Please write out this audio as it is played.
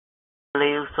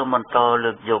Liuសូមបន្ត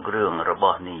លើកយករឿងរប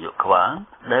ស់នាយកខ្វាង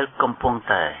ដែលកំពុង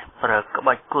តែប្រើក្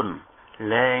បាច់គុណ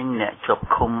លែងអ្នកជាប់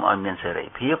ឃុំឲ្យមានសេរី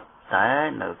ភាពតែ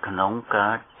នៅក្នុងកា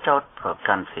រចោទប្រ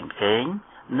កាន់ផ្សេង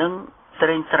ៗនិងត្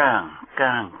រេងត្រាង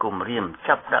កាងគំរាម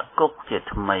ចាប់ដាក់គុកជា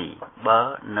ថ្មីបើ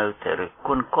នៅតែរិះគ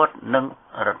ន់គាត់និង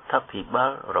រដ្ឋាភិបា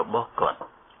លរបស់គាត់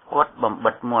បំ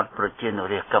បិទមាត់ប្រជាជន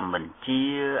រាស្ត្រកម្ពុជា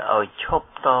ឲ្យឈប់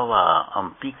តវ៉ាអំ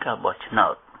ពីការបោះឆ្នោ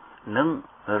តនិង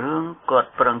រឿងគា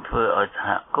ត់ប្រឹងធ្វើឲ្យសហ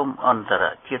គមន៍អន្តរ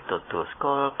ជាតិទទួលស្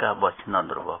គាល់ការបោះឆ្នោត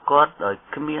របស់គាត់ដោយ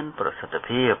គ្មានប្រសិទ្ធ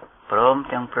ភាពព្រម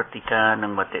ទាំងព្រឹត្តិការណ៍និ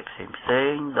ងមតិផ្សេ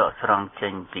ងៗដកស្រង់ចេ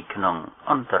ញពីក្នុង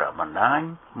អន្តរបណ្ដាញ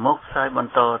មកផ្សាយប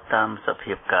ន្តតាមស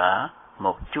ភាពការម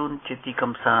កជូនជាទី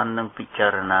កំសាន្តនិងពិចា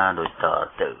រណាដូចត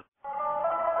ទៅ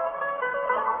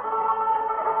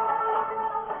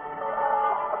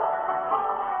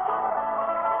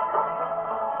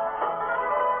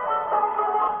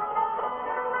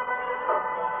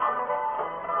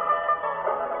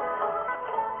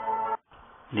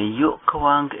នាយកខ្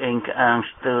វាងក្អេងក្អាង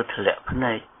ស្ទើរធ្លាក់ភ្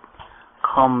នែក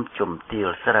ខំជំទាវ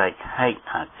ស្រែកហែក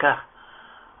អាកាស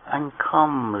អញ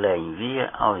ខំលែងវា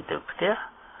ឲ្យទៅផ្ទះ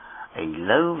ឥ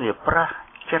ឡូវវាប្រាស់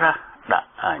ច្រាស់ដា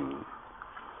ក់អញ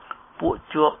ពួក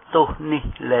ជាប់ទោសនេះ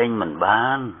លែងមិនបា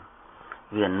ន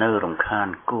វានៅរំខាន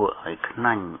គួរឲ្យខ្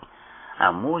នាញ់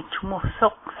អាមួយឈ្មោះសុ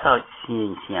កសោចស្ញែង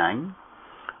ស្ញាញ់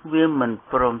វាមិន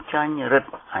ព្រមចាញ់រឹត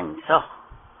អញសោះ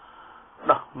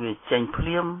ដោះវាចេញភ្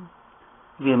លាម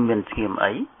វាមានស្ងៀម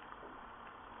អី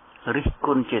រិះគ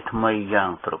ន់ជាថ្មីយ៉ាង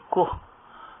ត្រគោះ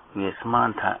វាស្មាន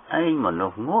ថាឯងមនុ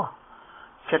ស្សងាស់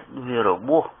ចិត្តវារ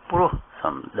បួសព្រោះស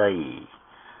ម្ដី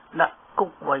ដាក់គុ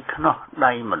កໄວខ្នោះ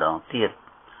ដៃម្ដងទៀត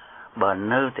បើ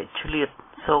នៅតែឆ្លៀត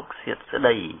សោកសៀតស្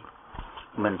ដី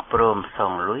មិនព្រមស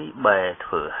ងលុយបែ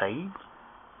ធ្វើឲ្យ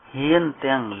ហ៊ាន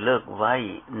ទាំងលើកវាយ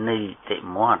នៃតិ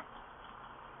មាត់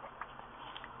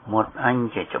មាត់អញ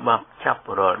ជាច្បាប់ចាប់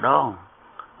រលដង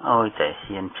ឲ្យតែ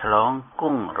ហ៊ានឆ្លងគ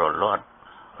ង់រលត់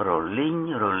រលីង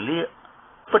រលាក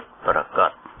ពិតប្រក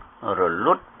បរល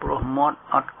ត់ព្រោះមាត់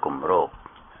អត់គម្រប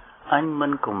អញមិ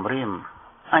នគំរាម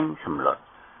អញសម្លុត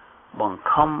បង្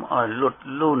ខំឲ្យលុត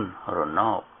លូនរណ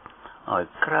បឲ្យ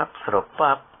ក្រាបស្រ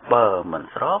បាប់បើមិន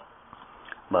ស្រប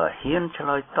បើហ៊ានឆ្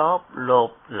លើយតបលោប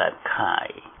លែបខាយ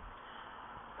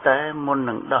តែមុន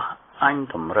នឹងដោះអញ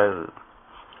តម្រូវ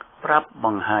ប្រាប់ប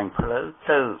ង្ហាញផ្លូវ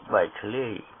ទៅបែកធ្លា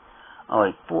យឲ្យ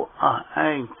ពួកអស់ឯ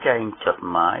ងចែងចด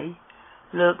หมาย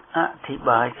លើកអធិប្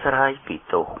បាយស្រាយពី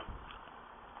ទោស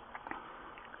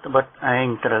ត្បិតឯង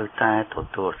ត្រូវតែទ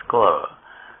ទួលស្គាល់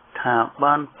ថា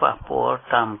បានប៉ះពាល់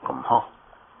តាមកំហុស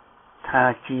ថា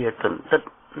ជាទន្ទឹក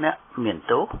អ្នកមាន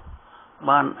ទោស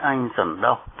បានអញសណ្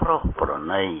ដោសប្រុសប្រ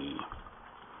ណី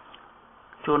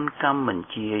ជនកម្ពុ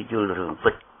ជាយល់រឿង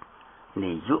ពិត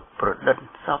នាយកប្រឌិត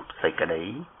សពសេចក្តី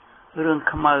រឿង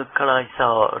ខ្មៅក្លាយស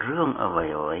រឿងអ្វី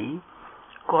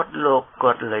គាត់លោក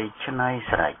គាត់លៃឆ្នៃ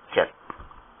ស្រេចចិត្ត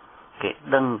គេ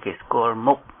ដឹងគេស្គាល់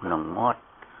មុខនិងមាត់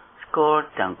ស្គាល់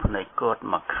ទាំងភ្នែកគាត់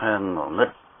មកខាងងងឹ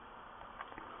ត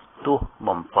ទោះ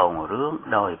បំពងរឿង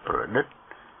ដោយប្រឌិត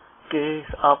គេ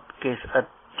ស្អប់គេស្អិត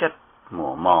ចិត្តមួ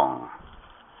ម៉ង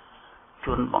ជ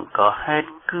នបង្កហេតុ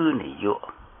គឺនាយក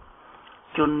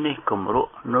ជននេះគំរ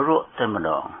ក់នរកតែម្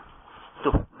ដង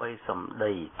ទោះបីសំ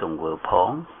ដីទង្វើផ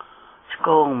ងឆ្ក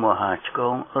ងមហាឆ្ក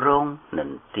ងរងនិ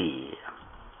ន្ទា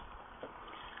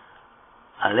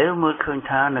ឥឡូវមើលឃើញ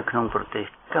ថានៅក្នុងប្រទេស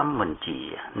កម្ពុជា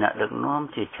អ្នកដឹកនាំ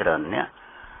ជាច្រើនអ្នក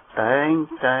តែង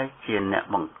តែជាអ្នក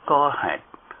បង្កហេតុ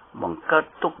បង្កើត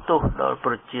ទុក្ខទោសដល់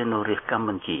ប្រជាជនរាស្ត្រកម្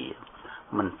ពុជា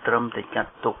មិនត្រឹមតែចា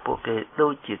ត់ទុកពួកគេដូ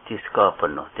ចជាទីស្ករប៉ុ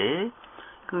ណ្ណោះទេ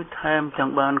គឺថែមទាំ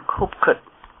ងបានខុបខិត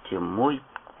ជាមួយ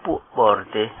ពួកបរ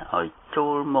ទេសឲ្យចូ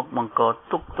លមកបង្ក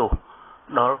ទុក្ខទោស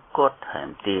ដល់គាត់ថែម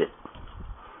ទៀត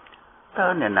តើ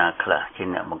អ្នកណាខ្លះជា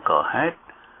អ្នកបង្កហេតុ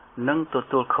និងទ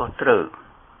ទួលខុសត្រូវ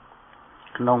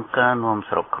ក្នុងការនាំ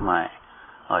ស្រុកខ្មែរ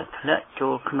ឲ្យធ្លាក់ចូ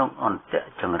លក្នុងអន្ទាក់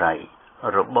ចង្រៃ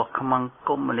របស់ខ្មាំង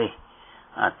កុម្មុយនីស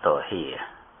អាតូហៀ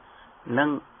និង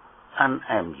អាន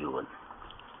អែមយួន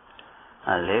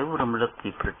ឥឡូវរំលឹកពី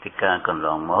ព្រឹត្តិការណ៍កន្ល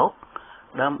ងមក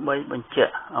ដើម្បីបញ្ជា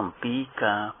ក់អំពី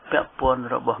ការពាក់ព័ន្ធ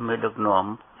របស់មេដឹកនាំ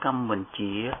កម្ពុ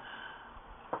ជា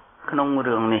ក្នុង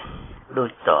រឿងនេះដូ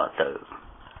ចតទៅ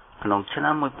ក្នុងឆ្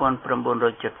នាំ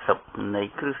1970នៃ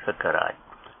គ្រិស្តសករាជ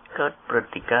កើតព្រឹ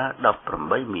ត្តិការណ៍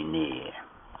18មីនា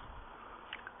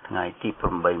ថ្ងៃទី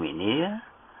8មីនា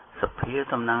សភា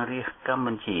តំណាងរាស្ត្រកម្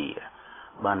ពុជា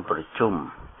បានប្រជុំ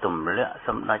ទម្លាក់ស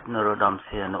ម្ដេចនរោត្តម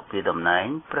សីហនុពីតំណែង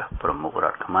ព្រះប្រមុខរ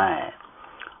ដ្ឋខ្មែរ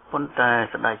ប៉ុន្តែ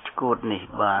ស្ដេចឆ្កួតនេះ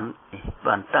បា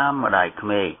នតាមម្ដាយក្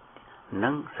មេកនិ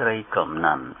ងស្រីកំ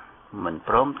ណាន់មិន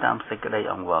ព្រមតាមសេចក្តី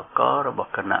អង្វរកររប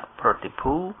ស់គណៈប្រតិ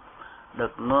ភូ ដឹ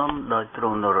កនាំដោយទ្រ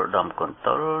ង់នរោត្តមកុន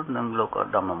តុលនិងលោកឧ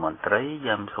ត្តមមន្ត្រី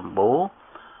យ៉ាងសម្បូរ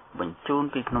បញ្ជូន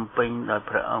ពីភ្នំពេញដោយ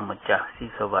ព្រះអង្គម្ចាស់ស៊ី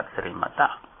សវ័តសិរិមតៈ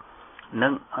និ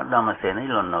ងឧត្តមសេនី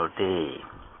យ៍លន់នល់ទេ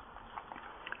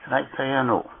ស្ដេចសីហ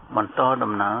នុបន្ត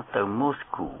ដំណើរទៅមូស្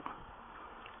គូ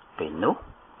ពេលនោះ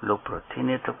លោកប្រធា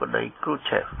នាធិបតីគ្រូ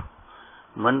ឆេវ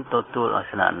មិនទទួលឲ្យ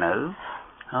ស្នាក់នៅ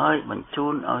ហើយបញ្ជូ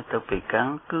នឲ្យទៅប៉េកាំង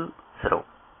គឺស្រុក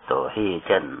តហេ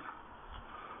ចិន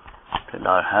ទៅដ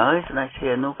ល់ហើយស្ដេចសី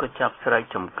ហនុក៏ចាប់ស្រែក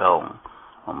ចំកោង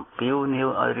អំពាវនាវ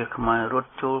ឲ្យរាជខ្មែររ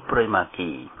ត់ចូលព្រៃម៉ា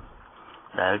គី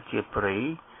ដែលជាព្រៃ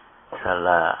សា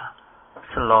ឡា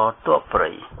ស្លតួព្រៃ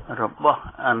របស់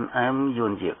អានអែមយួ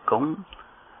នជាកុង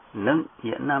និង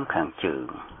វៀតណាមខាងជើង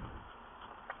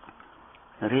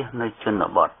រាជនៅជន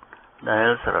បទដែល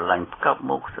ស្រឡាញ់ផ្កាប់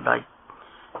មុខស្ដេច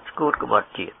ស្គូតក្បត់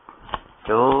ជាតិ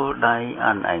ចូលដៃ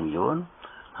អានអែមយួន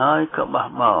ហើយក៏បះ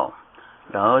បោ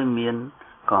ដោយមាន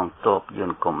កងទ័ពយ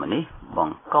ន្តកុម្មុយនីសប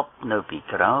ង្កប់នៅពី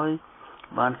ក្រោយ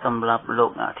បានសម្លាប់លោ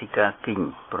កអធិការគីង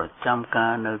ប្រចាំកា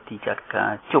រនៅទីចាត់កា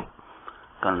រជប់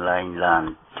កន្លែងឡាន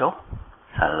ចុះ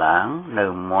សាឡាងនៅ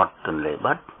មាត់ទន្លេ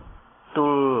បាត់ទ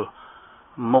ល់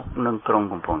មុខនឹងក្រុង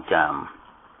កំពង់ចាម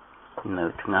នៅ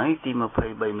ថ្ងៃទី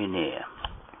23មីនា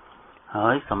ហើ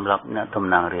យសម្រាប់អ្នកតំ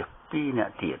ណាងរាស្ត្រ2នា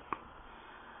ក់ទៀត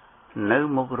នៅ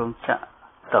មុខរោងចក្រ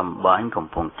តម្បាញកំ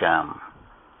ពង់ចាម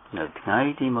នៅថ្ងៃ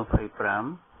ទី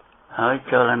25ហើយ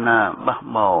ចលនាបះ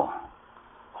បោ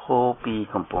ហូរពី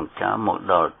កំពង់ចាមមក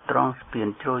ដល់ត្រង់ស្ពាន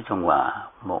ជ្រោយចង្វា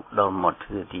មកដល់មាត់ទ្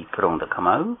វារទីក្រុងតាខ្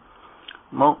មៅ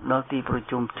មកដល់ទីប្រ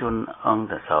ជុំជនអង្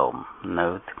គតសោមនៅ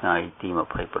ថ្ងៃទី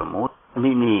26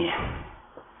មីនា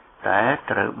តែ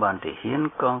ត្រូវបានទាហាន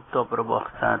កងទ័ពរបស់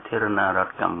សាធារណរ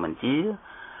ដ្ឋកម្ពុជា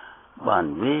បាន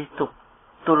វាយទុក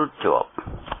ទល់ជាប់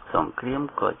សង្គ្រាម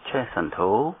ក៏ឆេះសន្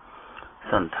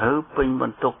ធើពេញប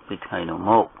ន្ទុកពីថ្ងៃនោះ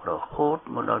មករហូត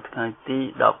មកដល់ថ្ងៃទី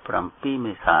17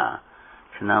មេសា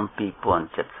ឆ្នាំ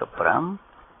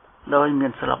2075ដោយមា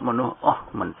នស្លាប់មនុស្សអស់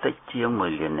មិនតិចជាង1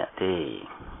លាននាក់ទេ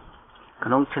ក្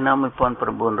នុងឆ្នាំ1975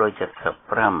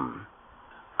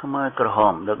ខ្មែរក្រហ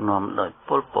មដឹកនាំដោយ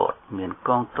ប៉ុលពតមានក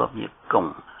ងទ័ពយៀកុង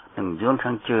និងយន្ត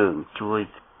ខាងជើងជួយ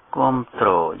គាំទ្រ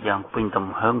យ៉ាងពេញទំ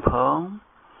ហឹងផង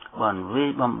បានវាយ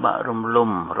បំបាក់រំលំ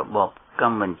របបក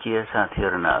ម្ពុជាសាធា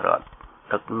រណរដ្ឋ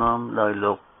ដឹកនាំដោយ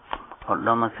លោកឧត្ត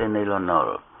មសេនីយ៍លន់ន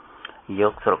ល់យ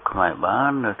កស្រុកខ្មែរបា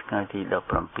ននៅថ្ងៃទី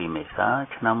17មេសា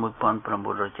ឆ្នាំ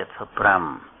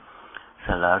1975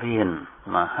សាលារៀន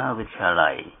មហាវិទ្យាល័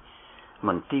យម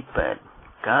ន្ទីរពេទ្យ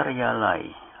ការិយាល័យ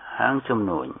ហាងជំ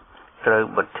នួញត្រូវ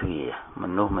បិទទ្វារម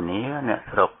នុស្សម្នាអ្នក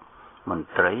ស្រុកមន្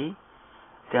ត្រី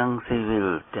ទាំងស៊ីវិល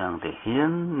ទាំងទាហា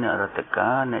នអ្នករដ្ឋកា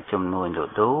រអ្នកជំនួញល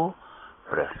ដូ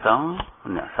ព្រះសង្ឃ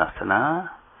អ្នកសាសនា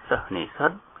សិស្សនិស្សិ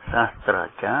តសាស្ត្រា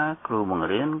ចារ្យគ្រូបង្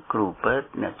រៀនគ្រូពេទ្យ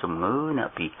អ្នកជំងឺអ្នក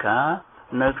ពិការ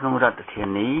នៅក្នុងរដ្ឋធា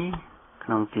នីក្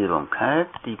នុងទីរួមខេត្ត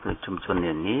ទីប្រជុំជន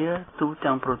នានាទូ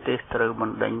ទាំងប្រទេសត្រូវប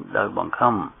ណ្ដេញដោយបង្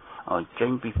ខំឲ្យចេ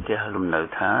ញពីផ្ទះលំនៅ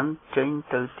ឋានចេញ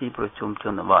ទៅទីប្រជុំជ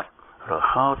នបទរ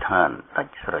ហោឋានដា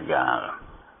ច់ស្រយាល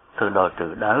ទៅដល់ទិ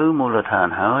ដៅមូលដ្ឋាន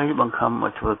ហើយបង្ខំឲ្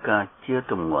យធ្វើការជា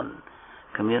ទម្ងន់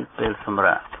គ្មានពេលសម្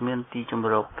រាប់គ្មានទីជម្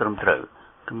រកត្រឹមត្រូវ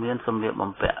គ្មានសម្លៀក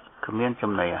បំពាក់គ្មាន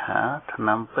ចំណីអាហារថ្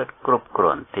នាំពេទ្យគ្រប់គ្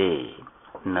រាន់ទេ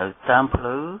នៅតាមផ្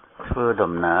លូវធ្វើ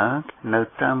ដំណើរនៅ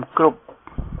តាមគ្រប់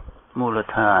មូល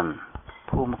ដ្ឋាន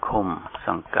ភូមិឃុំស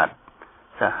ង្កាត់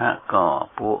សហករណ៍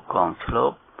ពួកកងឆ្ល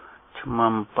ប់ឆ្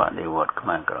មាំបដិវត្តខ្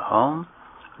មែរក្រហម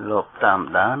លោកតាម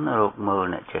ដានរកមើល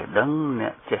អ្នកចេះដឹងអ្ន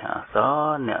កចេះអក្សរ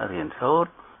អ្នករៀនសូត្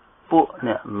រពួក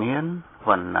អ្នកមានវ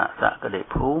ណ្ណៈសក្តិ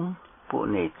ភូមិពួក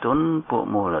នេទុនពួក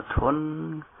មូលធន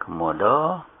ខ្មោដ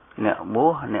អ្នកបួ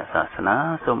សអ្នកសាសនា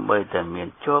សូម្បីតែមាន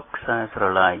ជាប់ខ្សែស្រ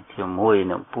ឡាយជាមួយ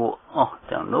នឹងពួកអស់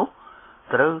ទាំងនោះ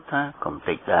ត្រូវថាកំ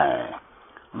តិចដែរ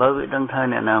បើវាដឹងថា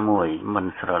អ្នកណាមួយមិន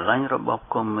ស្រឡាញ់របប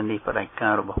កុម្មុយនីសផ្ដាច់កា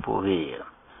ររបស់ពួកវា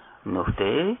នោះ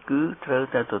ទេគឺត្រូវ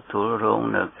តែទទួលរង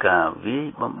នៅការវាយ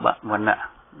បំបាក់វណ្ណៈ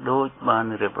ដូចបាន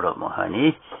រៀបរាប់មកហើយ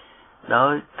នេះដោ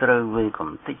យត្រូវវាយ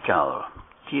កំទេចចោល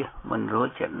ជៀសមិនរួច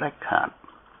ជាដាច់ខាត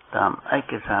តាមឯ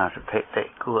កសារស្ថិតិ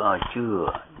គួរឲ្យជឿ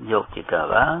យកជាការ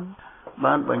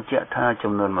បានបញ្ជាក់ថា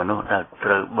ចំនួនមនុស្សដែលត្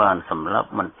រូវបានសម្លាប់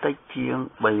មិនតិចជាង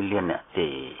3លាននាក់ទេ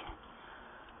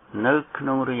នៅក្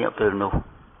នុងរយៈពេលនោះ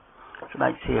ស្ដេ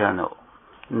ចសីហនុ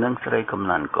និងស្រីកំ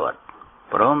ណាន់គាត់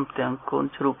ព្រមទាំងកូន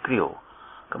ជ្រូកគ្រាវ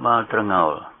ក្បាលត្រងោ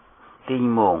លទីង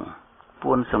មង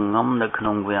ពួនសងំនៅក្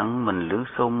នុងវាំងមិនលឺ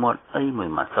សូមមាត់អីមួយ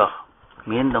ម៉ាត់សោះ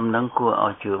មានដំណឹងគួរឲ្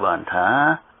យជឿបានថា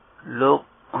លោក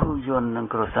ហ៊ូយន់និង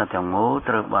គ្រួសារទាំងមូល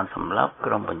ត្រូវបានសម្លាប់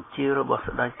ក្រោមបញ្ជារបស់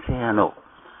ស្ដេចសីហនុ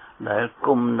ដែល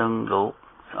គុំនឹងលោក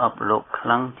ស្អប់លោកខ្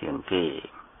លាំងជាងគេ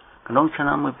ក ក្នុងឆ្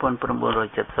នាំ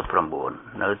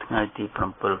1979នៅថ្ងៃទី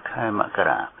7 ខែមក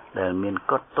រាដែលមាន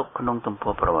កត់ទុកក្នុងទំព័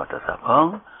រប្រវត្តិសាស្ត្រផង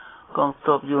កង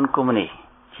ទ័ពយួនកុម្មុយនីស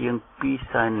ជាង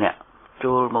200,000 នាក់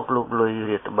ចូលមកលុកលុយ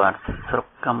រាជបាលស្រុក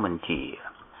កម្ពុជា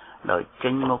ដោយចេ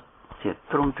ញមកជា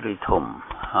ទ្រង់ទ្រាយធំ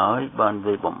ហើយបាន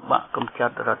វាយបំបាក់កម្ចា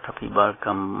ត់រដ្ឋាភិបាលក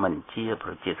ម្ពុជាប្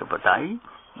រជាធិបតេយ្យ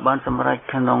បានសម្រេច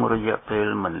ក្នុងរយៈពេល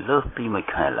មិនលើសពី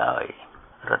1ខែឡើយ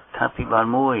រដ្ឋាភិបាល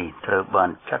មួយត្រូវបាន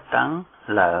ចាត់តាំង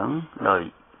ឡើងដោយ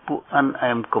ពួក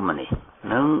NM កុម្មុយនីស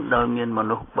និងដោយមានម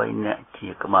នុស្ស3នាក់ជា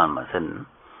ក្បាលម៉ាស៊ីន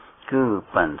គឺ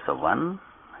ប៉ាន់សវណ្ណ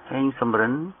ហេងសំរិ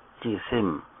នជាស៊ីម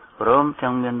ព្រម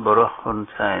ទាំងមានបរិះហ៊ុន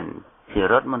សែនជា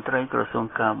រដ្ឋមន្ត្រីក្រសួង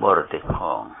ការបរទេសផ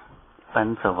ងប៉ា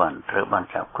ន់សវណ្ណត្រូវបាន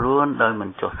ចាប់ខ្លួនដោយមិន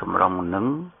ចុះសម្រុងនឹង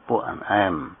ពួក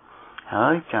NM ហើ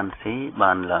យចាន់ស៊ី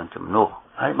បានឡើងជំនួស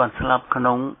ហើយបានស្លាប់ក្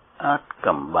នុងអាត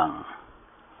កំបាំង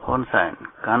ហ៊ុនសែន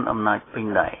កាន់អំណាចពេញ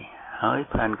ដៃហើយ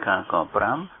ផែនការក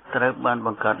5ត្រូវបានប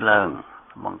ង្កើតឡើង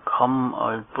បង្ខំ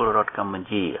ឲ្យពលរដ្ឋកម្ពុ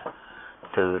ជា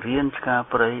ទៅរៀនឆ្ការ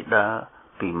ព្រៃដើរ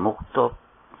ពីមុខទ័ព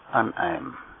NM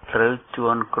ត្រូវជួ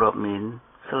នគ្រាប់មីន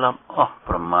ស្លាប់អស់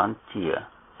ប្រមាណ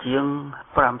ជាង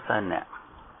 500,000 នាក់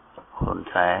ហ៊ុន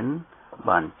សែន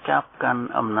បានចាប់កាន់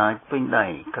អំណាចពេញដៃ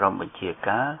ក្រោមបញ្ជា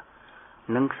ការ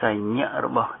និងខ្សែញាក់រ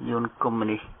បស់យួនកុម្មុយ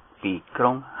នីសពីក្រុ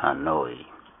ងហាណូយ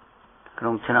ក្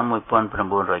នុងឆ្នាំ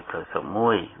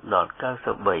1991ដល់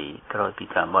93ក្រោយពី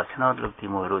ការបោះឆ្នោតលើកទី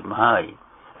1រួចមកហើយ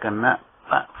គណៈ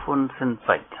បកហ៊ុនស៊ិន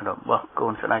ប៉ិចរបស់កូ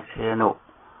នស្ដេចសីហនុ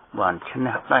បានឈ្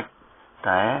នះដាច់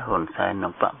តែហ៊ុនសែននិ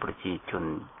ងបកប្រជាជន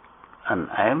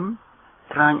NM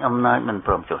ត្រាញអំណាចមិន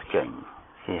ព្រមចុះចេញ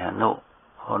សីហនុ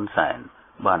ហ៊ុនសែន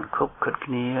បានខົບខិត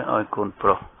គ្នាឲ្យកូនប្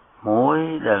រុសមួយ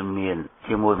ដែលមាន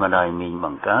ជាមួយម្ដាយមីងប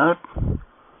ង្កើត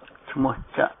ឈ្មោះ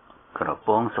ចក្រព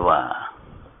ងស្វា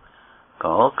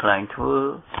ក៏ខ្លែងធ្វើ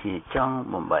ជាចង់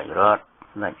បំបីរដ្ឋ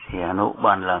ដាច់សីហនុ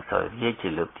បានឡើងសោយរាជជា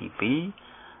លើកទី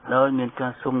2ដោយមានកា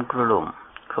រសុំគ្រលំ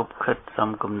ខົບខិតសំ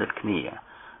គំនិតគ្នា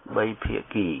3ភា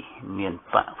គីមាន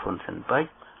បកហ៊ុនស៊ិនប៉ិច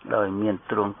ដោយមាន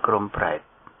ទ្រង់ក្រមប្រែត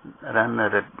រណ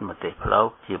រិទ្ធមទេសផ្លោក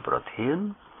ជាប្រធាន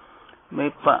មេ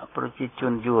បកប្រជាជ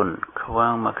នយួនខ្វា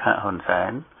ងមកខហ៊ុនសែ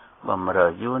នបំរើ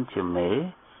យួនជាមេ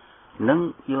និង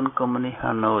យួនកុម្មុយនីស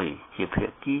ហាណូយជាភា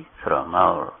គីស្រមោ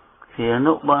លសីហ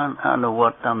នុបានអនុវ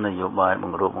ត្តតាមនយោបាយប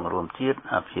ង្រួបបង្រួមជាតិ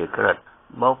អព្យាក្រឹត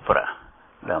បោកប្រាស់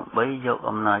ដើម្បីយក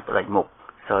អំណាចផ្ដាច់មុខ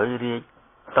សោយរាជ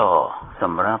តស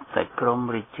ម្រាប់តែក្រុម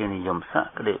រាជានិយមស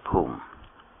ក្តិភូមិ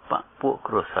បកពួក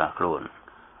គ្រួសារខ្លួន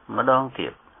ម្ដងទៀ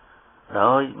ត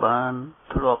ដោយបាន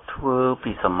ធ្លាប់ធ្វើ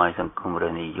ពីសម័យសង្គមរា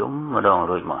ស្ត្រនិយមម្ដង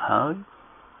រួចមកហើយ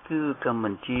គឺកម្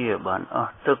ពុជាបានអ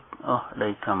ស់ទឹកអស់ដី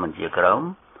កម្ពុជាក្រោម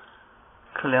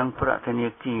ឃ្លាំងប្រាក់ធនា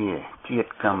គារជាតិ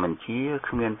កម្ពុជា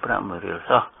គ្មានប្រាក់មួយរៀល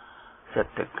សោះសេ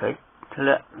ដ្ឋកិច្ចធ្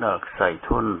លាក់ដល់ខ្សែធ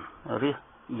នរាស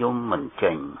យំមិន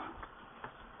ចេញ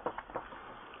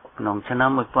ក្នុងឆ្នាំ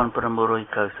1997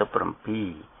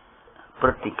ព្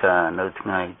រឹត្តិការណ៍នៅថ្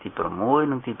ងៃទី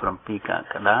6និងទី7កក្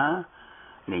កដា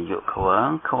នាយកខ្វាង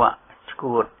ខ្វាក់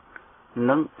ឈួត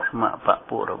និងស្ម័គ្របក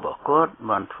ពួករបស់គាត់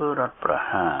បានធ្វើរដ្ឋប្រ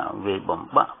ហារវាយបំ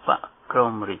បាក់បកក្រុ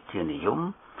មរាជានិយម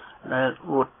ដែល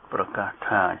អួតប្រកាស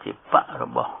ថាជាបករ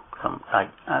បស់សម្ដេច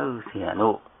អៅសីហនុ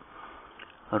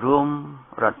រួម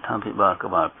រដ្ឋាភិបាលក្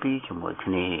បាល2ជាមួយ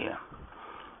គ្នា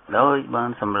ដោយបាន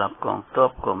សម្លាប់កងទ័ព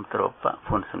គាំទ្របក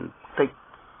ហ៊ុនស៊ិនតិច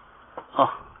អ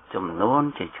ស់ចំនួន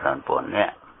ជាច្រើនពាន់នា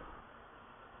ក់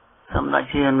សម្ដេច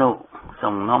សីហនុ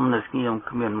សំងំនៅស្ងៀម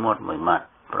គ្មានមាត់មួយម៉ាត់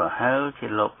ប្រហែលជា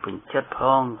លោកពេញចិត្តផ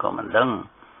ងក៏មិនដឹង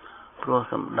ព្រោះ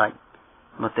សម្ដេច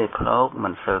មទេសផ្លោកមិ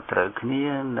នសូវត្រូវគ្នា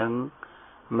នឹង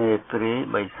មេព្រាយ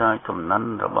បិសាចកំណត់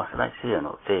របស់ស្ដេចសីហ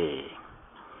នុទេ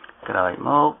ក្រោយម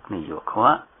កនាយកខ្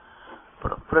វាក់ប្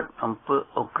រព្រឹត្តអំពើ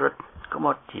អូក្រិដ្ឋក្ប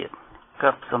ត់ជាតិ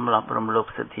កាប់សម្លាប់រំលោភ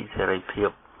សិទ្ធិសេរីភាព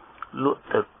លក់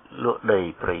ទឹកលក់ដី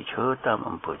ព្រៃឈើតាម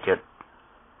អំពើចិត្ត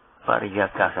បរិយា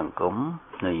កាសសង្គម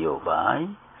នយោបាយ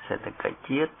សេដ្ឋកិច្ច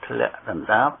ជាតិធ្លាក់ដណ្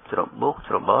ដាបច្របូក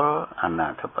ច្របល់អាណា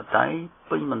ធិបតេយ្យ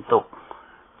ពេញបន្ទុក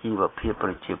ជីវភាពប្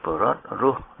រជាពលរដ្ឋរ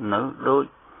ស់នៅដូច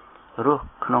រស់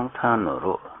ក្នុងឋាននរ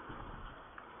ក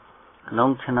ក្នុង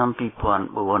ឆ្នាំ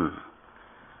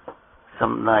2004ស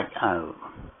ម្ដេចអៅ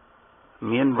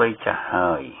មានវ័យចាស់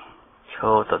ហើយឈ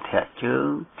រទៅធាក់ជើង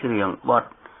ច្រៀងបទ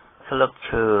ស្លឹក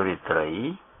ឈើរាត្រី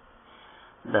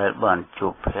ដែលបានជួ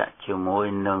បភ័ក្រជាមួយ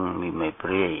នឹងមេព្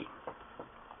រាយ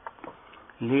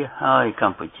លះហើយក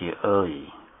ម្ពុជាអើយ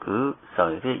គឺសោ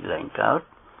យរាជឡើងកើត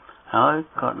ហើយ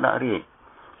ក៏ដាក់រាជ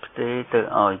ផ្ទេរទៅ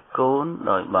ឲ្យកូន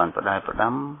ដោយបានផ្ដាយផ្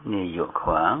ដាំនាយកខ្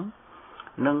វាង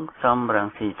និងសំរង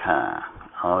ស៊ីថា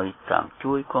ឲ្យតាម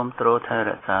ជួយគាំទ្រថែ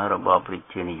រក្សារបបរា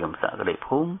ជានិយមសក្តិ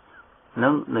ភូមិនិ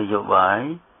ងនយោបាយ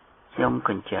ខ្ញុំក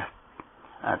ញ្ចេះ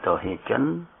អតហេចិន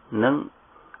និង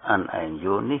អានឯងយ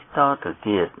ល់នេះតទៅ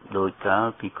ទៀតដោយកាល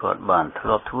ពីគាត់បានធ្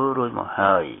លាប់ធ្វើរួចមក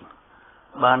ហើយ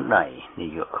បានដៃនា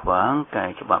យកខ្វាងកែ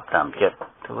ច្បាប់តាមចិត្ត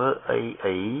ធ្វើ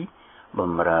អី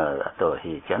បំរើអត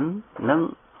ហេចិននិង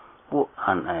ពួក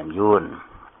អានឯងយល់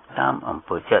តាមអំ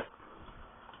ពើចិត្ត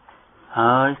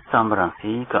ហើយសំរង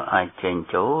ស៊ីក៏អាចចេញ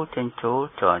ចូល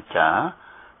ចរចា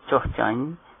ចុះចាញ់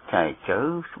ចែកជើ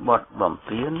ស្បត់បំ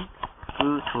ពេញគឺ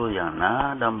ធ្វើយ៉ាងណា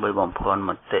ដើម្បីបំភាន់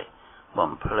មតិ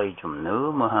បំភ្លៃជំនឿ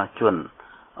មហាជន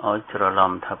ឲ្យច្រ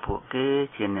ឡំថាពួកគេ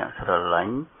ជាអ្នកស្រឡា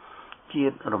ញ់ជា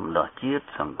តិរំដោះជាតិ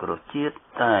សង្គ្រោះជាតិ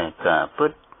តែការពិ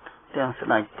តទាំងស្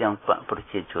ដេចទាំងបកប្រ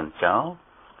ជាជនចោល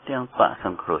ទាំងបកស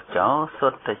ង្គ្រោះចោលសុ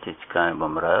ទ្ធតែជាឆ្កែ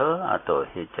បំរើអត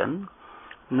ហេចិន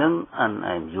និងអាន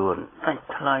ឯងយួនដាច់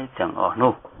ថ្លៃទាំងអស់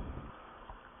នោះ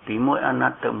ពីមួយអាណ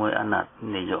ត្តិទៅមួយអាណត្តិ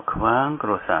នាយកខ្វាងគ្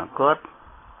រួសារគាត់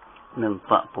និង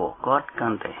បកពួកគាត់កា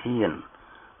ន់តែហ៊ាន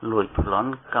លួចប្ល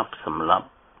ន់កាប់សម្លាប់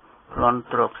ប្លន់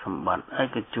ទ្រព្យសម្បត្តិឯ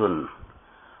កជន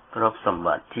ទ្រព្យសម្ប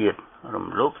ត្តិជាតិរំ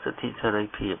លោភសិទ្ធិសេរី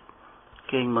ភាព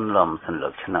កេងបន្លំសន្លឹ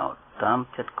កឆ្នោតតាម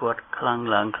ចិត្តគាត់ខ្លាំង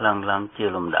ឡើងជា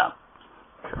លំដាប់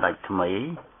ស្ដេចថ្មី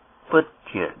ពិត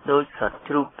ជាដូចសត្វ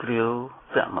ជ្រូកគ្រាវ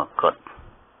ពាក់មកុដ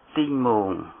ទីងមង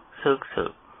សើក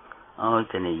ឲ្យ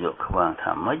តែនាយកខ្វាង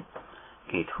ថាម៉េច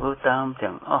គេធ្វើតាម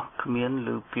ទាំងអស់គ្មាន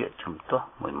ឮពាក្យជំទាស់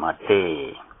មួយម៉ាត់ទេ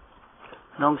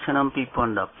ក្នុងឆ្នាំ2012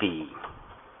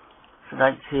ស្ដេ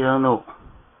ចសៀលនោះ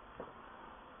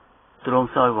ទ្រង់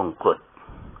សោយវង្គត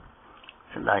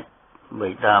ស្ដេចបិ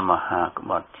តាមហាក្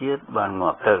បត់ជាតិបាន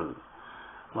ងាប់ទៅ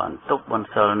បានទុកបន្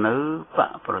សល់នៅប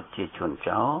កប្រជាជន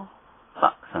ចោលប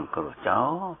កសង្គ្រោះចោល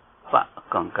បក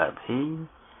កង្កែបហ៊ីង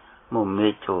មុំមេ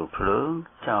ឃចូលភ្លើង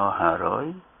ចោល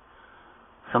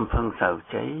500សំភឹងសៅ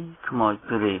ជ័យខ្មោច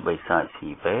ព្រាយបិសាចស៊ី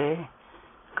វែ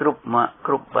គ្រប់ម៉ាក់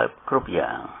គ្រប់បែបគ្រប់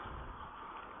យ៉ាង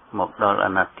មកដល់អា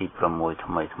ណត្តិទី6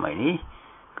ថ្មីនេះ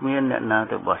គ្មានអ្នកណា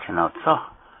ទៅបោះឆ្នោតសោះ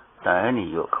តែនា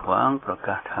យកខ្វាងប្រ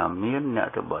កាសថាមានអ្នក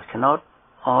ទៅបោះឆ្នោត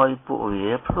ឲ្យពួក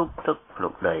វាភ្លុកទឹកភ្លុ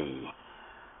កដី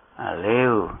អាលេ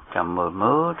វចាំមើ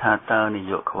លថាតើនា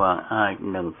យកខ្វាងអាច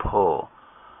នឹងផោ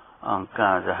អង្គកា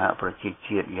រសហប្រជា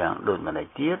ជាតិយ៉ាងដូចម្តេច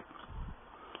ទៀត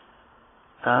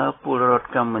តើពលរដ្ឋ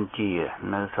កម្ពុជា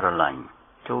នៅស្រឡាញ់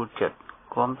ចូលចិត្ត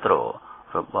គាំទ្រ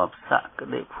របបសក្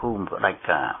តិភូមិផ្ដាច់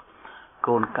ការ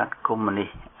កូនកាត់កុម្មុយនីស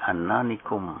អាណានិ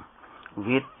គម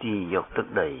វិទីយកទឹក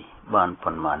ដីបាន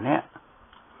ប៉ុន្មានអ្នក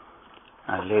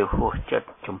អាលេវហួសចិត្ត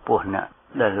ចំពោះអ្នក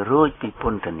ដែលរួចពីព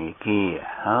ន្ធនាគារ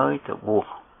ហើយទៅបួស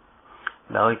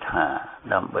ដោយថា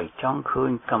ដើម្បីចង់ឃើ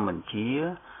ញកម្ពុជា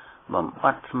បំប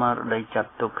ត្តិស្មារតីចា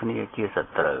ត់ទុកគ្នាជាស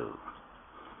ត្រូវ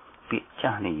ពាក្យចា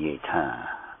ស់និយាយថា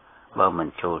បើមិន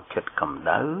ចូលចិត្តកម្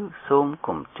ដៅសូម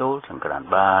កុំចូលចង្ក្រាន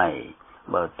បាយ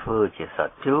បើធ្វើជាស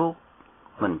ត្វជ្រូក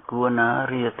មិនគួរណា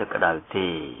រាទៅក្ដៅទេ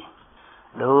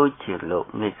ដូចជាលោក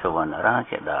មេឃសវណ្ណរា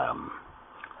ជាដើម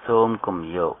សូមកុំ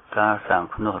យកការសាង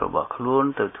ភ្នោះរបស់ខ្លួន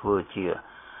ទៅធ្វើជា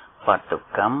បាតុ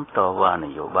កម្មតវ៉ាន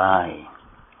យោបាយ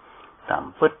តាម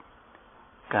ពិត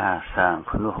ការសាង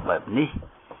ភ្នោះបែបនេះ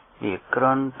វាគ្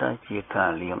រាន់តែជាកា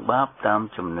រលាងបាបតាម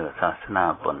ជំនឿសាសនា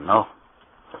ប៉ុណ្ណោះ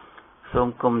សូម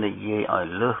កុំនិយាយឲ្យ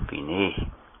លើសពីនេះ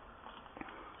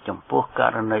ចំពោះក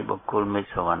រណីបុគ្គលមេឃ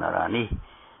សវណ្ណរានេះ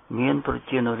មានប្រ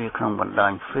ជាជនរាក្នុងបណ្ដា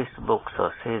ញ Facebook សរ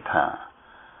សេរថា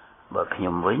បើខ្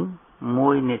ញុំវិញ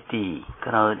1នាទី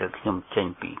ក្រោយដែលខ្ញុំចេញ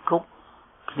ពីគុក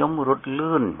ខ្ញុំរត់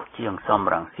លឿនជាងសំ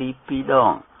រងស៊ី2ដ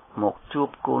ងមកជួប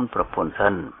កូនប្រពន្ធសិ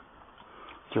ន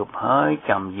ជួបហើយ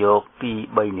ចាំយក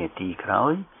2-3នាទីក្រោ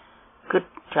យគិត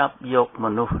ចាប់យកម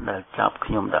នុស្សដែលចាប់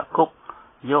ខ្ញុំដាក់គុក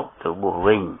យកទៅបួស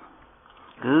វិញ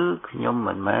គឺខ្ញុំ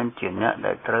មិនមែនជាអ្នក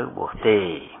ដែលត្រូវបួសទេ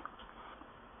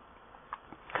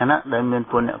ខណៈដែលមាន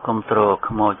ពលអ្នកគ្រប់គ្រង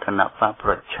ខ្មោចគណៈបកប្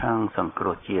រឆាំងសង្គ្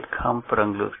រោះជាតិខំប្រឹង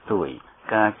លើកស្ទួយ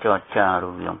ការចរចារ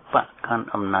វាងបកកាន់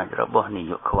អំណាចរបស់នា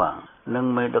យកខ្វាងនិង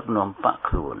មេដឹកនាំបក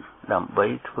ខ្លួនដើម្បី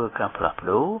ធ្វើការផ្លាស់ប្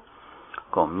ដូរ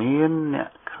ក៏មានអ្នក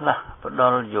ខ្លះផ្ដ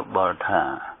ល់យោបល់ថា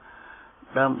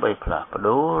ដើម្បីផ្លាស់ប្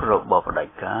ដូររបបផ្ដា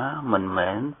ច់ការមិនមែ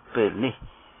នពេលនេះ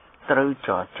ត្រូវច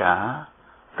រចា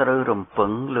ត្រូវរំពឹ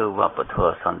ងលើវប្បធ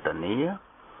ម៌សន្តានា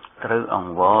ត្រូវអ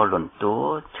ង្វរលន់តួ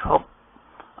ឈប់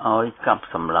ឲ្យកាប់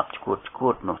សម្លាប់ឈួ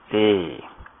តនោះទេ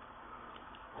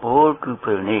ពលគឺ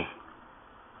ពេលនេះ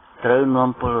ត្រូវនាំ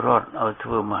ពលរដ្ឋឲ្យធ្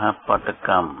វើមហាបាតក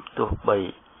ម្មទោះបី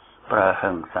ប្រើ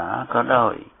ហិង្សាក៏ដោ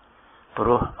យព្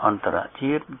រោះអន្តរ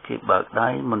ជាតិគេបើកដៃ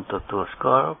មិនទទួលស្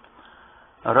គាល់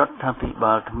រដ្ឋាភិ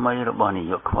បាលថ្មីរបស់នា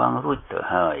យកខ្វាងរួចទៅ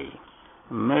ហើយ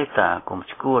មេតាកុំ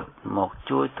ឈួតមក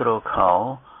ជួយទ្រខោ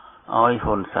ឲ្យ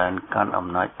ហ៊ុនសែនកាន់អំ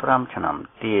ណាច5ឆ្នាំ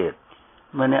ទៀត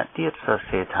ម្នាក់ទៀតសរ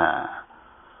សេរថា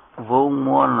វងម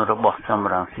ន់របស់សំ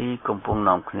រងស៊ីកំពុង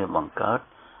នាំគ្នាបង្កើត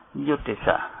យុទ្ធ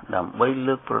សាស្ត្រដើម្បី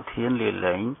លើកប្រធានលា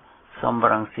លែងសំ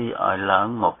រងស៊ីឲ្យឡើង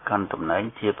មកកាន់តំណែង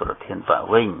ជាប្រធានបក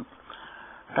វិញ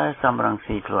តែសំរង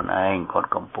ស៊ីខ្លួនឯងគាត់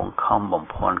កំពុងខំបំ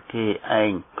ភាន់គេឯ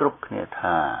ងគ្រប់គ្នា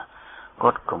ថាគា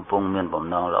ត់កំពុងមានបំ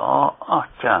ណងល្អអ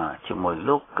ស្ចារ្យជាមួយ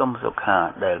លោកកឹមសុខា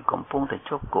ដែលកំពុងតែ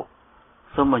ជាប់គុក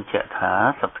សូមបញ្ជាក់ថា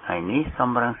សប្តាហ៍ថ្ងៃនេះសំ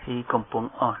រងស៊ីកំពុង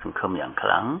អស់សង្ឃឹមយ៉ាងខ្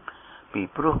លាំងពី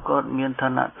ព្រោះគាត់មានឋា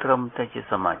នៈត្រឹមតែជា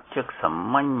សមាជិកសា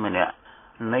មញ្ញម្នាក់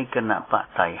នៃគណៈបក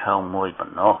តៃហោងមួយប៉ុ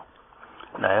ណ្ណោះ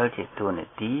ដែលជាតួនា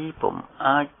ទីពុំ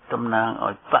អាចតំណាង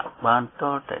ឲ្យបកបានត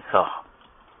តែសោះ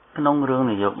ក្នុងរឿង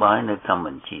នយោបាយនៅកម្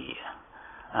ពុជា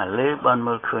អាឡេបាន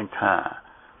មើលឃើញថា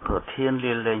ប្រធាន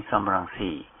លាលែងសំរង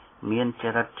ស៊ីមានច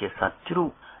រិតជាសត្វជ្រូ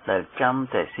កដែលចាំ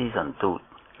តែស៊ីសន្ទូច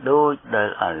ដោយដែល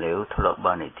អាឡេវធ្លាប់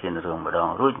បាននិទានរឿងម្ដង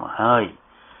រួចមកហើយ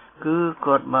គឺ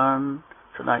គាត់បាន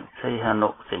ស្ដេចសីហនុ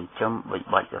ចិញ្ចឹមបី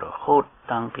បាច់រហូត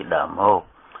តាំងពីដើមមក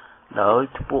ដោយ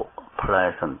ធ្ពក់ផ្លែ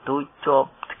សន្ទូចជាប់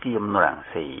ស្គៀមរាំង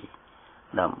ស៊ី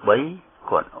ដើម្បី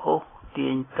គាត់អូសទា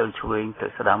ញទៅឆ្វេងទៅ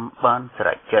ស្ដាំបានស្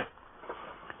រេចចិត្ត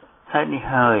ហើយនេះ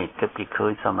ហើយទើបពីឃើ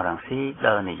ញសំរងស៊ី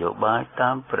ដើរនយោបាយតា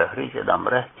មព្រះរាជត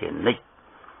ម្រិះជានិច្ច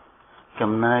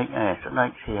ចំណែកឯស្ដេច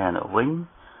សីហនុវិញ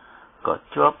ក៏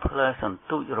ជាប់ផ្លែសន្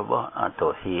ទូចរបស់អាតូ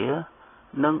ហៀ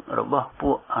និងរបស់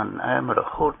ពួកអានអែមរ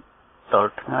ហូតដ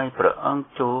ល់ថ្ងៃព្រះអង្គ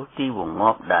ចូលទីវង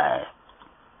ប់ដែរ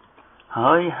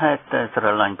ហើយហេតុតែស្រ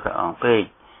ឡាញ់ព្រះអង្គពេក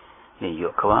នាយ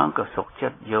កខ្វាងក៏សុខចិ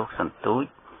ត្តយកសន្ទូច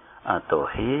អាតូ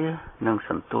ហៀនិង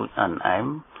សន្ទូចអានអែម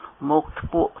មកធ្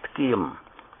ពក់ធ្គៀម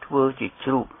ធ្វើជា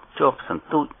ជ្រូកជាប់សន្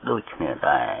ទូចដូចគ្នា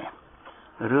ដែរ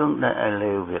រឿងដែលឥ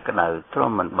ឡូវវាក្តៅទ្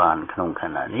រាំមិនបានក្នុងខ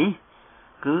ណៈនេះ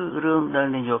គឺរឿងដែល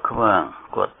នាយកខ្វាង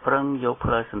គាត់ប្រឹងយក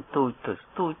ផ្លែសន្ទូចទៅ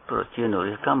ស្ទូចប្រជាន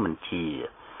រាជកម្ពុជា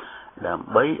ដើម្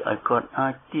បីឲ្យគាត់អា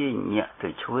ចទាញញាក់ទៅ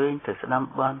ឆ្វេងទៅស្ដាំ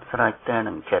បានស្រេចតែ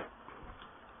នឹងចិត្ត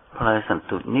ផ្លែសន្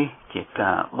ទូចនេះជា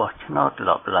ការបោះឆ្នោតល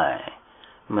បលែ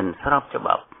មិនស្របច្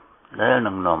បាប់ដែល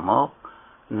នឹងនាំមក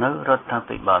នៅរដ្ឋា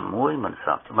ភិបាលមួយមិនស្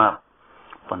របច្បាប់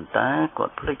ប៉ុន្តែគា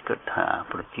ត់ភ្លេចគិតថា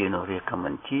ប្រជានរាជកម្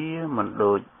ពុជាមិន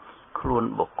ដូចខ្លួន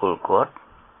បុគ្គលគាត់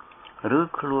ឬ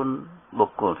ខ្លួនបុ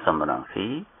គ្គលសំរងស៊ី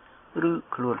ឬ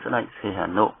ខ្លួនស្ដេចសីហ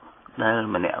នុដែល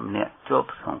ម្នាក់ជាប់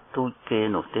សង្ទូចគេ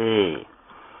នោះទេ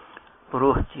ព្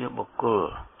រោះជាបុគ្គល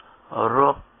រា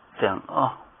ប់ទាំងអ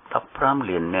ស់15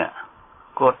លាននាក់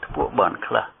គាត់ធ្ពក់បាន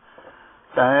ខ្លះ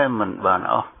តែមិនបាន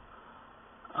អស់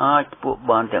អាចធ្ពក់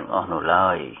បានទាំងអស់នោះឡើ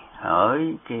យហើយ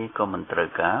គេក៏មិនត្រូវ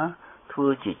ការធ្វើ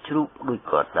ជាជ្រូកដូច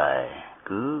គាត់ដែរ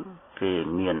គឺគេ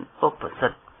មានឧបសិ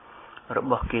ទ្ធរ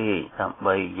បស់គេដើម្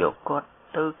បីយកគាត់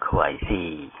ទៅខ្វាយស៊ី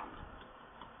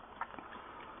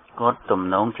គាត់ទំ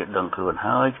នងជាដឹងខ្លួន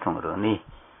ហើយក្នុងរឿងនេះ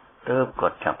ទើបគា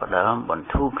ត់ចាប់ផ្ដើមបន្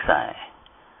ធូរខ្សែ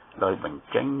ដោយបញ្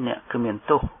ចេញអ្នកគ្មាន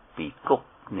ទោសពីគុក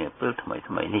នាពេលថ្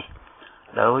មីនេះ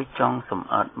ដោយចង់សម្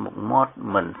អាតមុខមាត់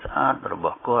មិនស្អាតរប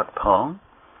ស់គាត់ផង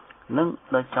និង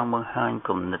ដោយចង់បង្ហាញ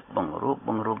គំនិតបង្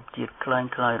រួបជាតិค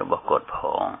ล้ายរបស់គាត់ផ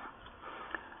ង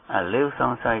អាឡេវស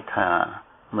ង្ស័យថា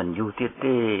មិនយូរទៀត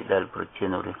ទេដែលប្រជាន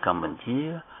រាជកម្ពុជា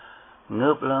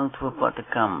ងើបឡើងធ្វើបាត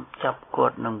កម្មចាប់គា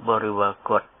ត់និងបរិវារ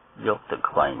គាត់យកទៅ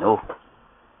ខ្វាយនោះ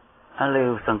អាឡេវ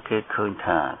សង្កេតឃើញ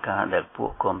ថាការដែលពួក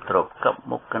គាំទ្រកັບ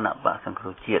មុខគណៈបកសង្គ្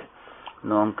រោះជាតិ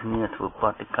នាំគ្នាធ្វើបា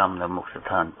តកម្មនៅមុខស្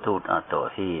ថានទូតអាតូ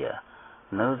ហៀ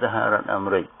នៅសហរដ្ឋអាមេ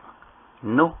រិក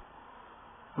នោះ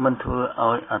មិនធ្វើ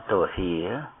ឲ្យអាតូហៀ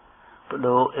ប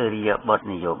ដូរអេរីយ៉ាប័ត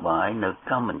នយោបាយនៅ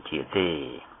កម្ពុជាទេ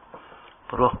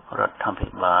ព្រោះរដ្ឋាភិ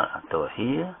បាលអាតូ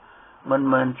ហៀមិន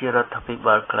មែនជារដ្ឋាភិ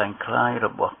បាលคล้ายរ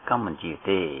បស់កម្ពុជា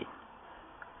ទេ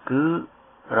គឺ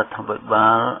រដ្ឋាភិបា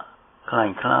លค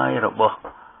ล้ายរបស់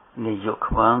នាយក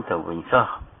ខ្វាងទៅវិញសោះ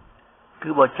គឺ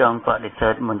បើចង់បដិសេ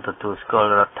ធមិនទទួលស្គាល់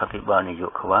រដ្ឋាភិបាលនាយ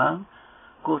កខ្វាង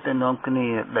គួរតែនាំគ្នា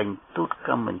ដេញទូតក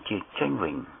ម្ពុជាចេញ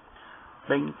វិញ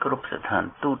ដេញគ្រប់ស្ថាន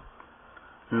ទូត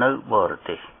នៅបរ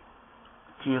ទេស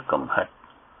ជាកំហិតឥ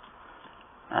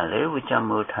ឡូវវាចាំ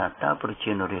មើលថាតើប្រ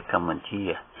ជានរាជកម្ពុជា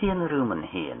ហ៊ានឬមិន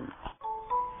ហ៊ាន